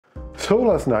So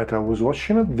last night I was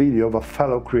watching a video of a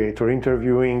fellow creator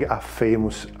interviewing a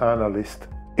famous analyst.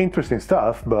 Interesting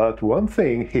stuff, but one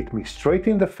thing hit me straight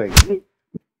in the face.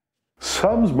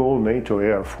 Some small NATO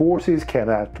air forces can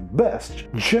at best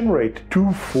generate 2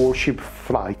 4-ship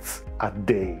flights a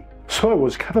day. So I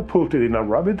was catapulted in a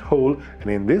rabbit hole,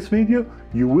 and in this video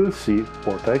you will see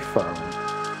what I found.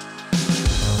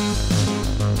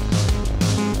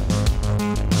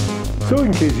 So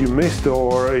in case you missed,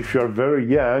 or if you are very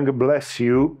young, bless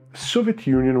you, Soviet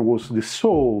Union was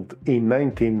dissolved in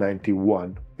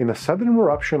 1991. In a sudden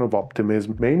eruption of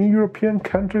optimism, many European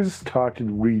countries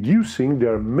started reducing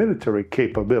their military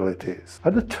capabilities.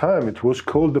 At the time it was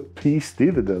called the peace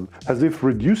dividend, as if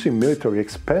reducing military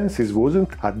expenses wasn't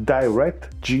a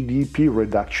direct GDP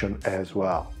reduction as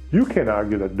well. You can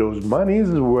argue that those monies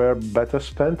were better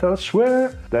spent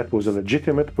elsewhere. That was a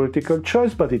legitimate political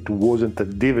choice, but it wasn't a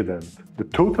dividend. The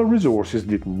total resources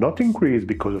did not increase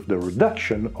because of the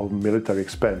reduction of military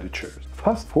expenditures.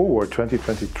 Fast forward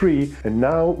 2023, and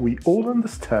now we all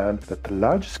understand that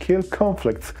large-scale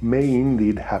conflicts may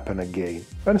indeed happen again.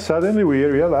 And suddenly we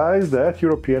realize that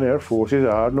European air forces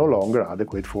are no longer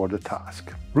adequate for the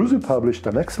task. Rusi published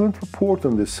an excellent report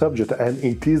on this subject, and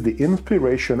it is the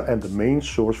inspiration and the main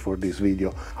source for this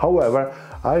video. However,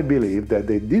 I believe that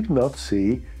they did not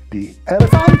see the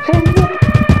elephant in the...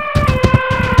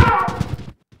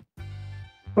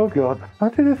 Oh god, how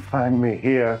did they find me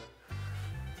here?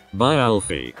 Bye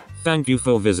Alfie, thank you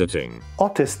for visiting.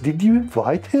 Otis, did you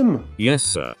invite him? Yes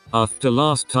sir, after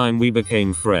last time we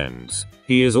became friends.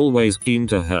 He is always keen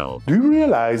to help. Do you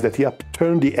realize that he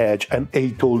upturned the edge and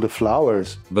ate all the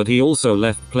flowers? But he also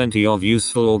left plenty of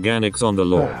useful organics on the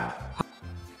lawn.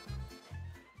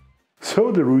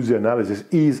 So the Rusi analysis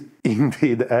is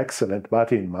indeed excellent,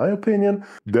 but in my opinion,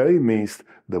 they missed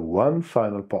the one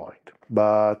final point.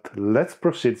 But let's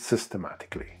proceed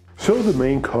systematically. So the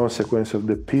main consequence of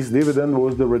the peace dividend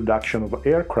was the reduction of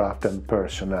aircraft and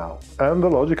personnel. And the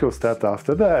logical step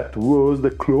after that was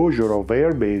the closure of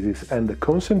air bases and the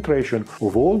concentration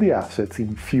of all the assets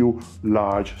in few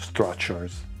large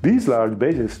structures. These large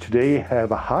bases today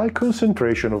have a high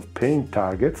concentration of paying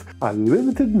targets, a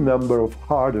limited number of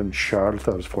hardened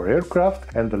shelters for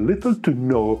aircraft, and a little to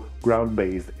no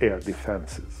ground-based air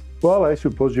defenses. Well, I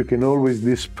suppose you can always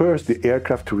disperse the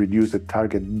aircraft to reduce the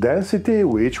target density,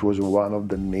 which was one of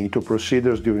the NATO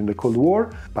procedures during the Cold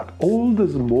War, but all the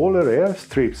smaller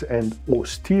airstrips and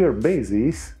austere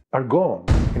bases are gone,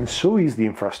 and so is the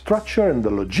infrastructure and the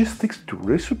logistics to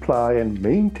resupply and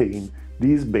maintain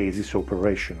these bases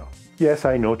operational. Yes,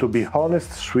 I know, to be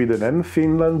honest, Sweden and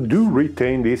Finland do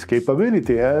retain this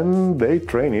capability and they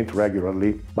train it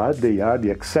regularly, but they are the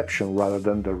exception rather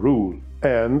than the rule.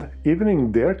 And even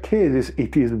in their cases,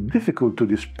 it is difficult to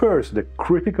disperse the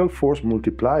critical force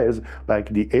multipliers like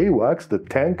the AWACS, the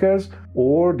tankers,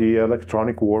 or the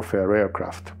electronic warfare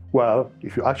aircraft. Well,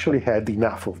 if you actually had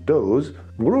enough of those,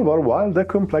 moreover, while the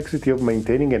complexity of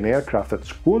maintaining an aircraft at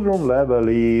squadron level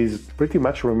is pretty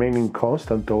much remaining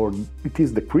constant or it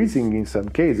is decreasing in some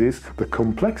cases, the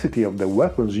complexity of the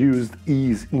weapons used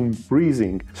is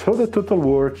increasing, so the total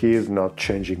work is not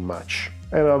changing much.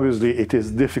 And obviously it is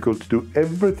difficult to do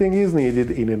everything is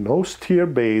needed in an austere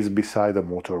base beside a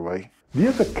motorway. The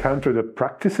other country that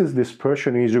practices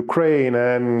dispersion is Ukraine,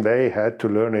 and they had to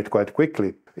learn it quite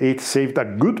quickly. It saved a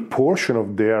good portion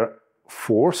of their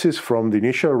forces from the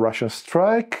initial Russian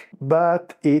strike,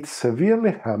 but it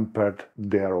severely hampered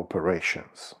their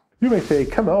operations. You may say,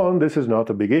 come on, this is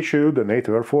not a big issue, the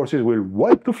NATO air forces will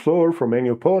wipe the floor from any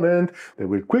opponent, they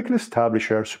will quickly establish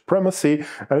air supremacy,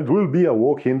 and it will be a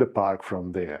walk in the park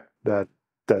from there.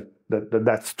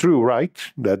 That's true, right?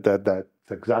 That's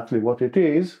exactly what it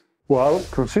is. Well,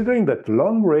 considering that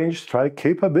long-range strike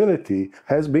capability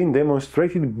has been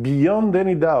demonstrated beyond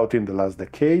any doubt in the last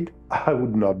decade, I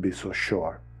would not be so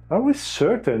sure. Are we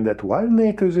certain that while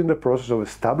NATO is in the process of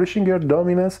establishing air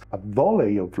dominance, a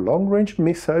volley of long-range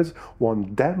missiles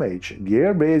won't damage the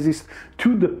air bases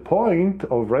to the point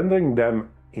of rendering them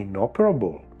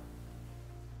inoperable?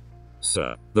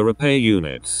 Sir, the repair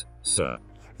units, sir.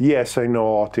 Yes, I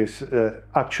know, Otis.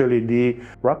 Actually, the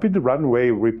rapid runway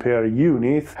repair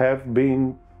units have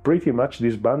been pretty much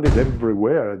disbanded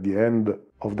everywhere at the end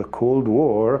of the Cold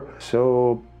War,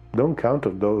 so don't count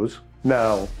on those.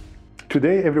 Now,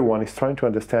 today everyone is trying to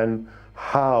understand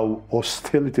how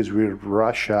hostilities with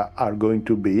Russia are going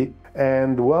to be,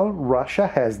 and well, Russia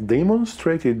has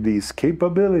demonstrated these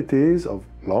capabilities of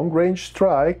long-range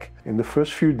strike in the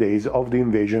first few days of the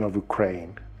invasion of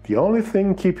Ukraine. The only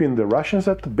thing keeping the Russians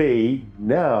at bay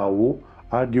now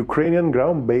are the Ukrainian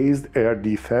ground-based air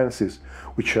defenses,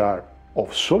 which are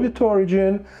of Soviet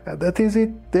origin, and that is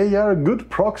it, they are a good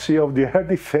proxy of the air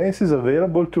defenses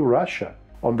available to Russia.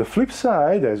 On the flip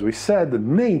side, as we said,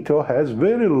 NATO has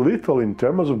very little in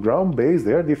terms of ground-based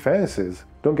air defenses.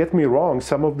 Don't get me wrong,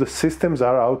 some of the systems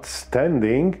are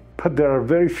outstanding, but there are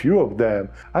very few of them.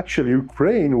 Actually,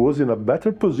 Ukraine was in a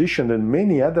better position than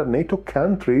many other NATO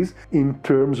countries in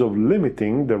terms of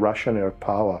limiting the Russian air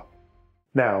power.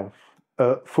 Now,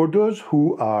 for those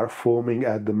who are foaming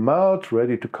at the mouth,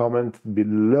 ready to comment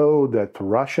below that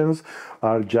Russians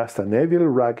are just an evil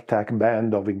ragtag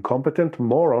band of incompetent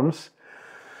morons,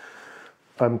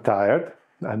 I'm tired,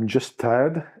 I'm just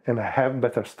tired, and I have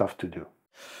better stuff to do.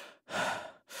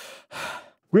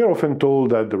 We are often told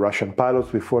that the Russian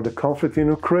pilots before the conflict in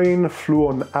Ukraine flew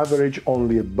on average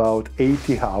only about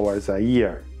 80 hours a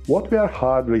year. What we are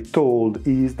hardly told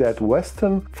is that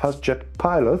Western fast jet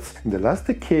pilots in the last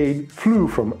decade flew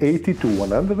from 80 to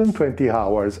 120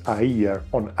 hours a year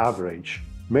on average.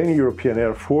 Many European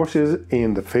air forces,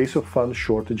 in the face of fund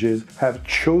shortages, have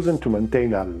chosen to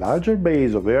maintain a larger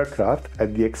base of aircraft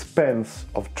at the expense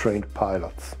of trained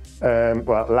pilots.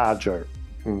 Well, larger.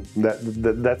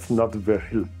 That's not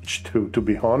very large, to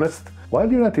be honest. While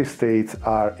the United States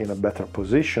are in a better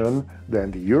position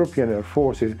than the European air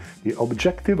forces, the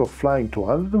objective of flying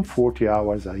 240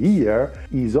 hours a year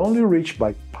is only reached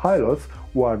by pilots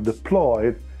who are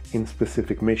deployed in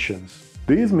specific missions.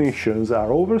 These missions are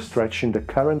overstretching the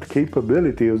current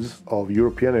capabilities of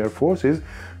European air forces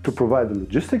to provide the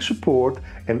logistic support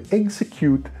and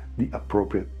execute the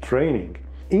appropriate training.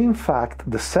 In fact,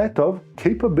 the set of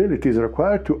capabilities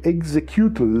required to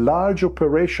execute large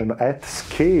operations at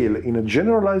scale in a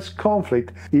generalized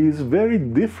conflict is very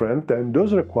different than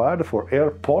those required for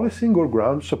air policing or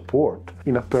ground support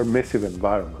in a permissive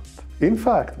environment. In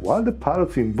fact, while the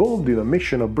pilots involved in a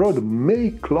mission abroad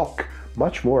may clock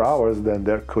much more hours than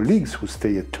their colleagues who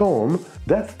stay at home,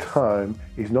 that time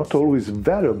is not always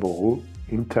valuable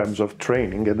in terms of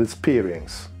training and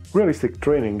experience. Realistic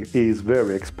training is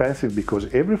very expensive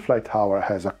because every flight hour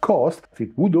has a cost.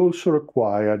 It would also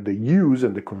require the use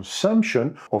and the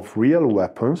consumption of real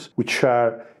weapons, which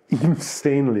are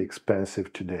insanely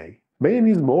expensive today.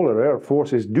 Many smaller air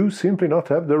forces do simply not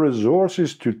have the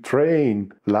resources to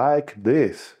train like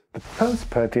this. The time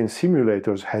spent in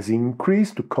simulators has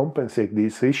increased to compensate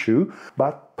this issue,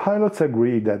 but pilots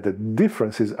agree that the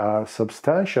differences are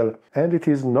substantial and it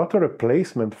is not a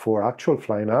replacement for actual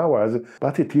flying hours,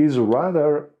 but it is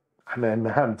rather an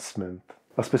enhancement.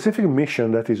 A specific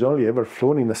mission that is only ever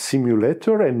flown in a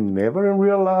simulator and never in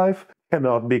real life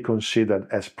cannot be considered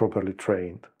as properly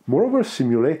trained. Moreover,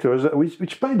 simulators,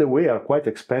 which by the way are quite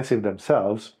expensive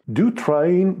themselves, do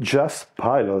train just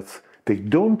pilots. They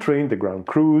don't train the ground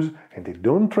crews, and they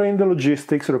don't train the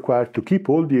logistics required to keep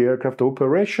all the aircraft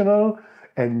operational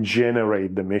and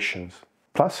generate the missions.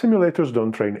 Plus, simulators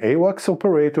don't train AWACS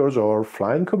operators or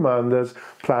flying commanders,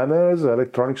 planners,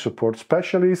 electronic support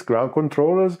specialists, ground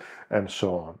controllers, and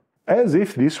so on. As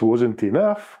if this wasn't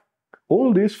enough,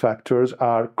 all these factors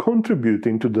are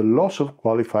contributing to the loss of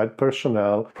qualified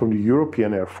personnel from the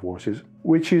European air forces,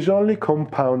 which is only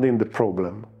compounding the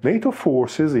problem. NATO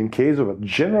forces, in case of a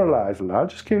generalized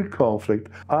large-scale conflict,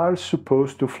 are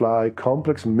supposed to fly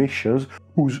complex missions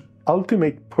whose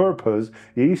ultimate purpose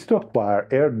is to acquire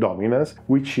air dominance,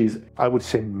 which is, I would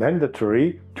say,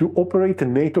 mandatory to operate the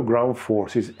NATO ground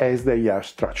forces as they are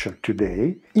structured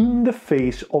today, in the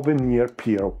face of a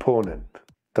near-peer opponent.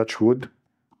 Touch wood.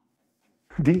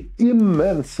 The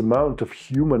immense amount of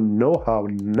human know-how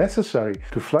necessary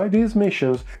to fly these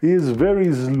missions is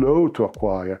very slow to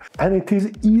acquire, and it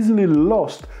is easily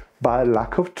lost by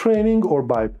lack of training or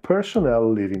by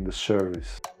personnel leaving the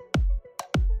service.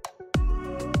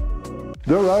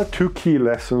 There are two key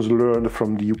lessons learned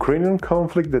from the Ukrainian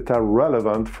conflict that are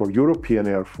relevant for European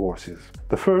air forces.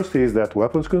 The first is that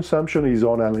weapons consumption is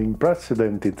on an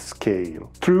unprecedented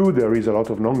scale. True, there is a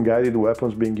lot of non-guided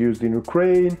weapons being used in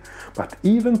Ukraine, but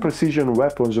even precision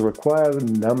weapons require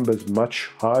numbers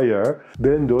much higher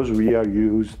than those we are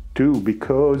used to,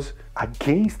 because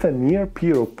against a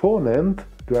near-peer opponent,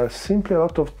 there are simply a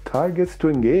lot of targets to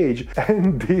engage,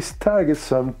 and these targets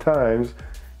sometimes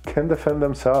can defend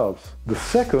themselves. The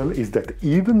second is that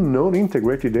even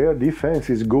non-integrated air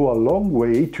defenses go a long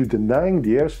way to denying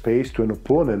the airspace to an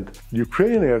opponent.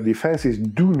 Ukrainian air defenses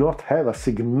do not have a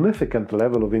significant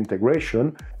level of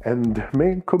integration, and their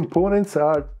main components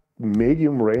are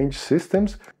medium-range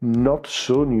systems not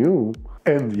so new.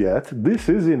 And yet, this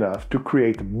is enough to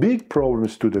create big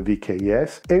problems to the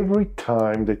VKS every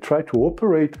time they try to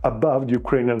operate above the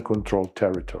Ukrainian-controlled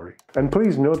territory. And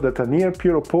please note that a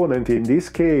near-peer opponent in this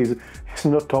case is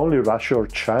not only Russia or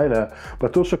China,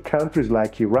 but also countries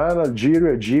like Iran,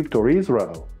 Algeria, Egypt or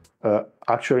Israel.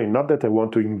 Actually, not that I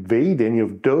want to invade any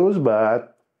of those,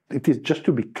 but it is just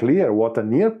to be clear what a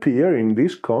near-peer in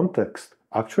this context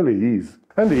actually is.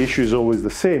 And the issue is always the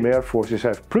same. Air forces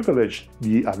have privileged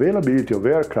the availability of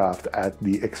aircraft at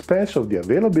the expense of the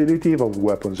availability of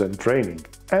weapons and training.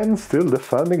 And still the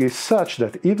funding is such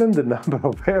that even the number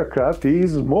of aircraft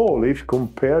is small if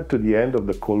compared to the end of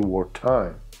the Cold War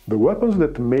time. The weapons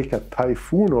that make a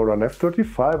Typhoon or an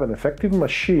F-35 an effective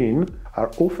machine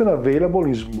are often available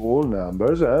in small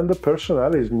numbers, and the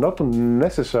personnel is not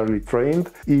necessarily trained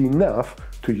enough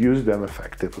to use them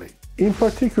effectively. In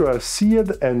particular,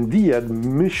 SEAD and DEAD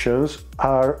missions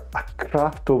are a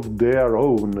craft of their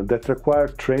own that require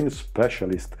trained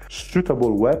specialists,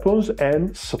 suitable weapons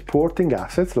and supporting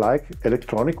assets like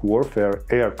electronic warfare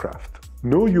aircraft.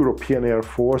 No European Air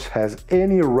Force has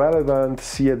any relevant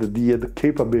SEAD-DEAD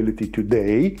capability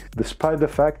today, despite the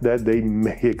fact that they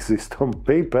may exist on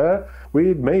paper,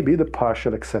 with maybe the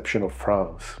partial exception of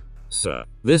France. Sir,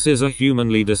 this is a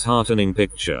humanly disheartening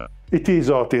picture. It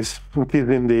is, Otis. It is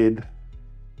indeed.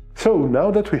 So, now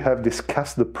that we have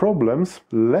discussed the problems,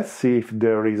 let's see if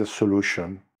there is a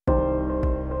solution.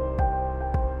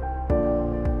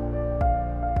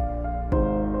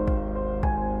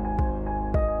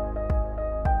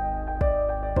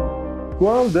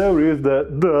 Well, there is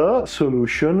the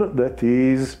solution, that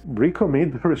is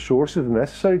recommit the resources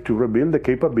necessary to rebuild the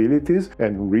capabilities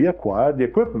and reacquire the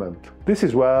equipment. This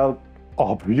is, well,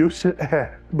 obvious,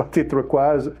 but it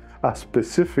requires a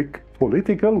specific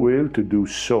political will to do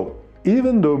so.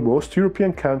 Even though most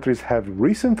European countries have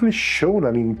recently shown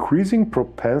an increasing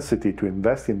propensity to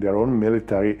invest in their own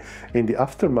military in the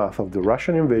aftermath of the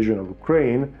Russian invasion of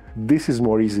Ukraine, this is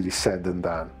more easily said than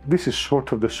done. This is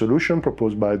sort of the solution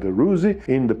proposed by the Rusi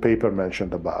in the paper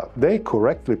mentioned above. They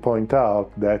correctly point out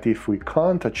that if we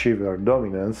can't achieve our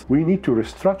dominance, we need to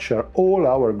restructure all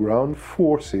our ground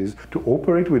forces to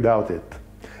operate without it.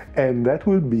 And that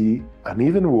will be an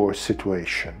even worse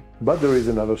situation. But there is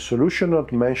another solution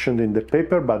not mentioned in the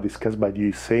paper but discussed by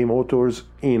the same authors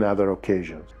in other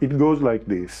occasions. It goes like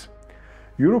this.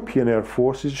 European air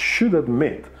forces should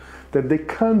admit that they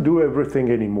can't do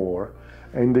everything anymore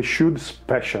and they should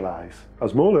specialize. A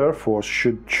small air force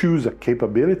should choose a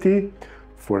capability,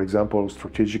 for example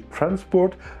strategic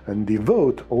transport, and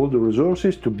devote all the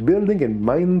resources to building and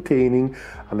maintaining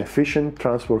an efficient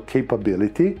transport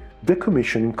capability,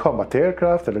 decommissioning combat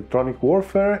aircraft, electronic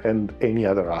warfare, and any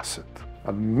other asset.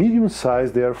 A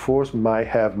medium-sized air force might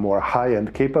have more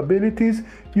high-end capabilities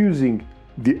using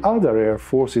the other air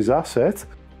force's assets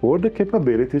or the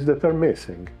capabilities that are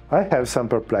missing. I have some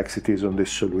perplexities on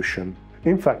this solution.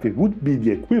 In fact, it would be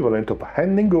the equivalent of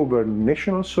handing over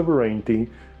national sovereignty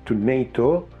to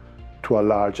NATO to a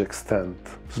large extent.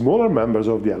 Smaller members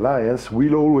of the alliance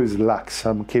will always lack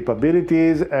some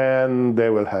capabilities and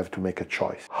they will have to make a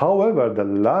choice. However, the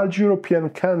large European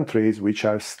countries, which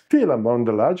are still among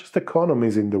the largest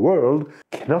economies in the world,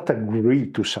 cannot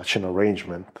agree to such an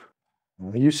arrangement.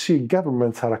 You see,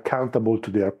 governments are accountable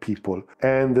to their people,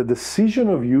 and the decision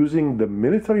of using the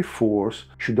military force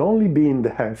should only be in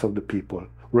the hands of the people,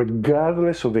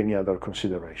 regardless of any other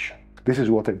consideration. This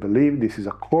is what I believe. This is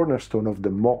a cornerstone of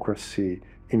democracy,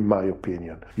 in my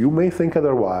opinion. You may think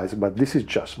otherwise, but this is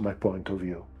just my point of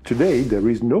view. Today, there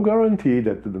is no guarantee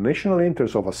that the national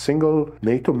interest of a single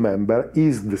NATO member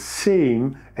is the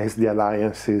same as the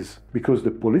alliance's, because the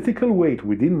political weight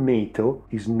within NATO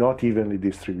is not evenly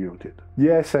distributed.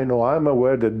 Yes, I know, I'm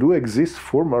aware that do exist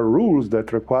formal rules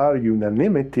that require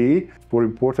unanimity for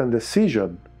important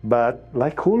decisions. But,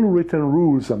 like all written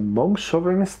rules among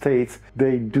sovereign states,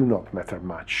 they do not matter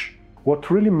much. What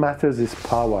really matters is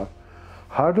power.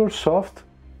 Hard or soft,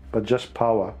 but just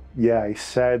power. Yeah, I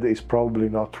said it's probably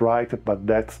not right, but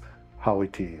that's how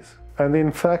it is. And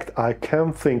in fact, I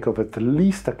can think of at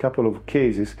least a couple of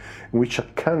cases in which a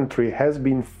country has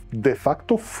been de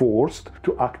facto forced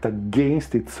to act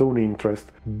against its own interest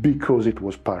because it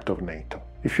was part of NATO.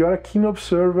 If you are a keen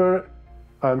observer,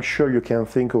 I'm sure you can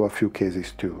think of a few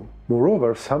cases too.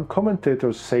 Moreover, some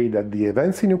commentators say that the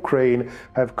events in Ukraine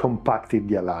have compacted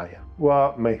the alliance.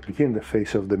 Well, maybe in the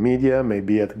face of the media,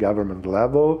 maybe at government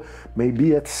level,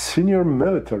 maybe at senior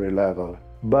military level.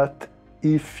 But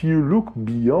if you look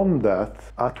beyond that,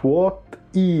 at what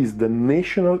is the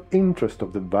national interest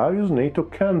of the various NATO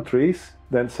countries,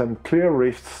 then some clear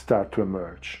rifts start to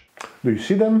emerge. Do you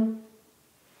see them?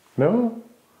 No?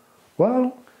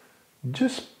 Well,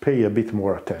 just pay a bit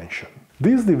more attention.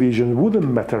 This division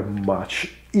wouldn't matter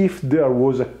much if there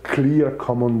was a clear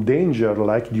common danger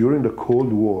like during the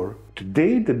Cold War.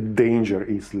 Today the danger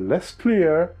is less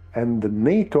clear and the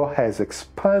NATO has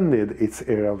expanded its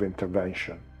area of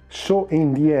intervention. So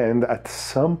in the end, at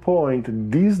some point,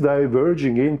 these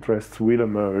diverging interests will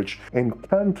emerge and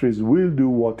countries will do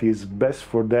what is best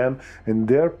for them and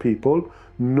their people,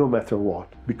 no matter what.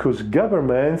 Because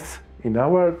governments in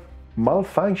our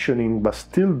malfunctioning but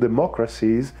still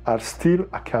democracies are still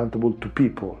accountable to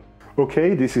people.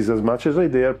 Okay, this is as much as I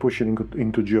dare pushing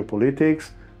into geopolitics.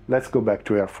 Let's go back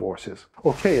to air forces.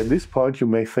 Okay, at this point you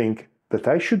may think that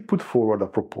I should put forward a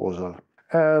proposal.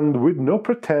 And with no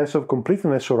pretense of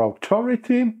completeness or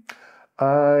authority,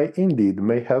 I indeed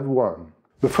may have one.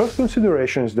 The first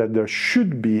consideration is that there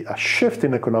should be a shift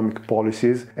in economic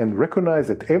policies and recognize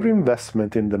that every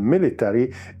investment in the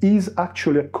military is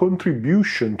actually a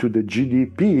contribution to the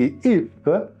GDP if,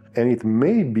 and it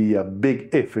may be a big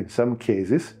if in some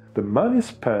cases, the money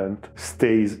spent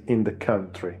stays in the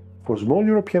country. For small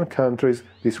European countries,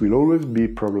 this will always be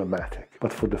problematic.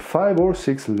 But for the 5 or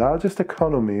 6 largest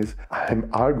economies, I'm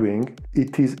arguing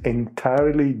it is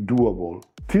entirely doable.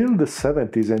 Till the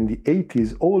 70s and the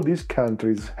 80s, all these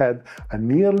countries had a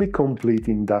nearly complete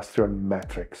industrial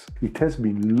matrix. It has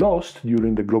been lost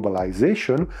during the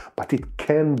globalization, but it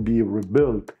can be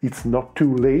rebuilt. It's not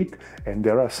too late, and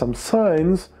there are some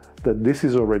signs that this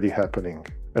is already happening.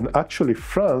 And actually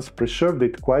France preserved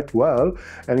it quite well,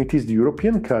 and it is the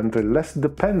European country less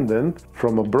dependent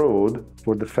from abroad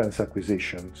for defense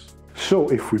acquisitions. So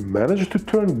if we manage to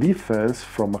turn defense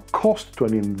from a cost to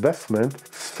an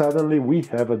investment, suddenly we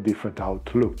have a different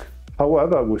outlook.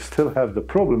 However, we still have the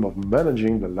problem of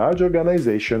managing the large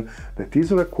organization that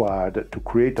is required to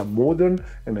create a modern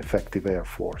and effective air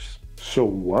force. So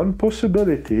one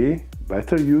possibility,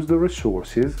 better use the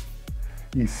resources,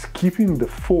 is keeping the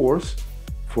force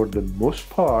for the most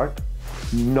part,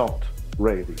 not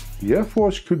ready. The Air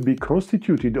Force could be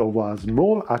constituted of a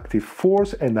small active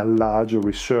force and a large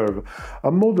reserve,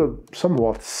 a model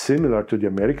somewhat similar to the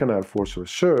American Air Force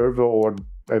Reserve or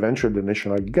eventually the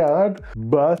National Guard,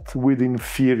 but with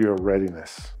inferior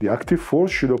readiness. The active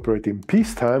force should operate in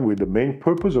peacetime with the main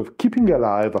purpose of keeping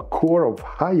alive a core of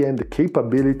high-end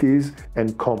capabilities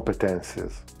and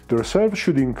competences. The reserve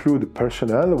should include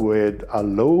personnel with a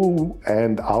low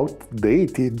and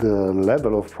outdated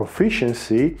level of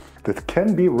proficiency that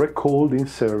can be recalled in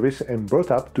service and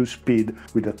brought up to speed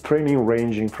with a training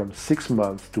ranging from 6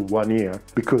 months to 1 year,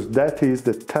 because that is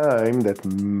the time that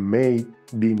may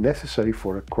be necessary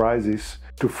for a crisis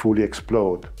to fully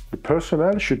explode. The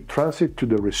personnel should transit to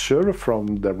the reserve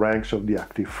from the ranks of the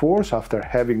active force after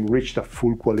having reached a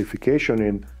full qualification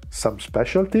in some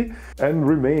specialty and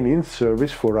remain in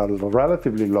service for a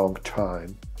relatively long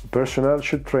time. The personnel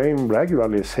should train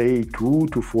regularly, say 2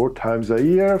 to 4 times a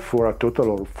year for a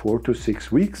total of 4 to 6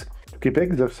 weeks, to keep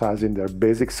exercising their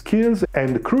basic skills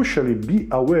and crucially be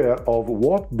aware of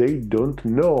what they don't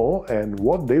know and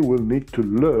what they will need to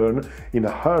learn in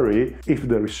a hurry if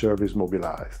the reserve is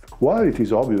mobilized. While it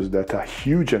is obvious that a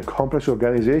huge and complex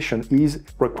organization is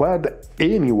required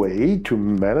anyway to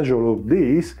manage all of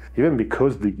this, even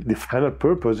because the final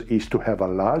purpose is to have a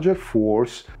larger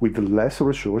force with less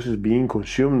resources being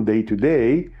consumed day to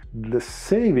day, the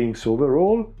savings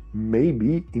overall may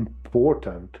be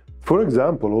important. For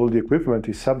example, all the equipment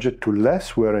is subject to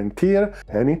less wear and tear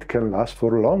and it can last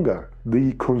for longer.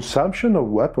 The consumption of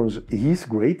weapons is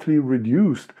greatly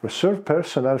reduced. Reserve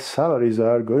personnel salaries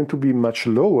are going to be much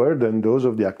lower than those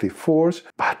of the active force,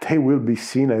 but they will be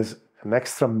seen as an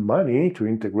extra money to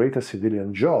integrate a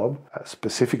civilian job.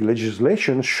 Specific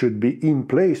legislation should be in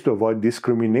place to avoid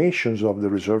discriminations of the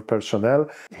reserve personnel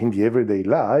in the everyday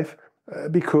life,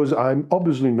 because I'm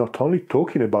obviously not only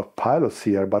talking about pilots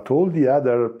here, but all the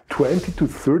other 20 to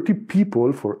 30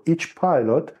 people for each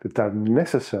pilot that are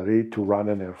necessary to run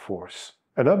an air force.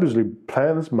 And obviously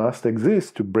plans must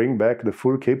exist to bring back the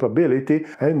full capability,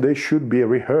 and they should be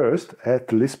rehearsed,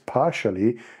 at least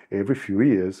partially, every few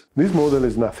years. This model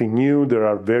is nothing new. There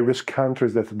are various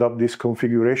countries that adopt this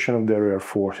configuration of their air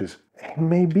forces. And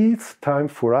maybe it's time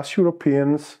for us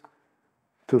Europeans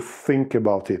to think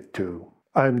about it too.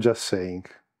 I'm just saying.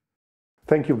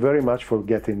 Thank you very much for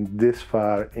getting this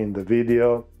far in the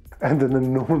video. And an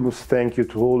enormous thank you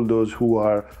to all those who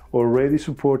are already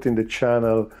supporting the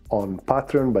channel on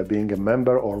Patreon by being a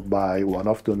member or by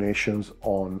one-off donations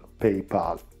on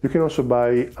PayPal. You can also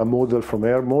buy a model from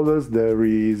Air Models. There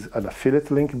is an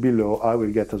affiliate link below. I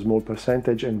will get a small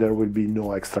percentage and there will be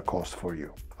no extra cost for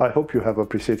you. I hope you have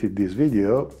appreciated this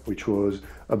video, which was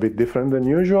a bit different than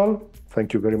usual.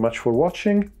 Thank you very much for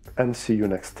watching and see you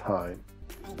next time.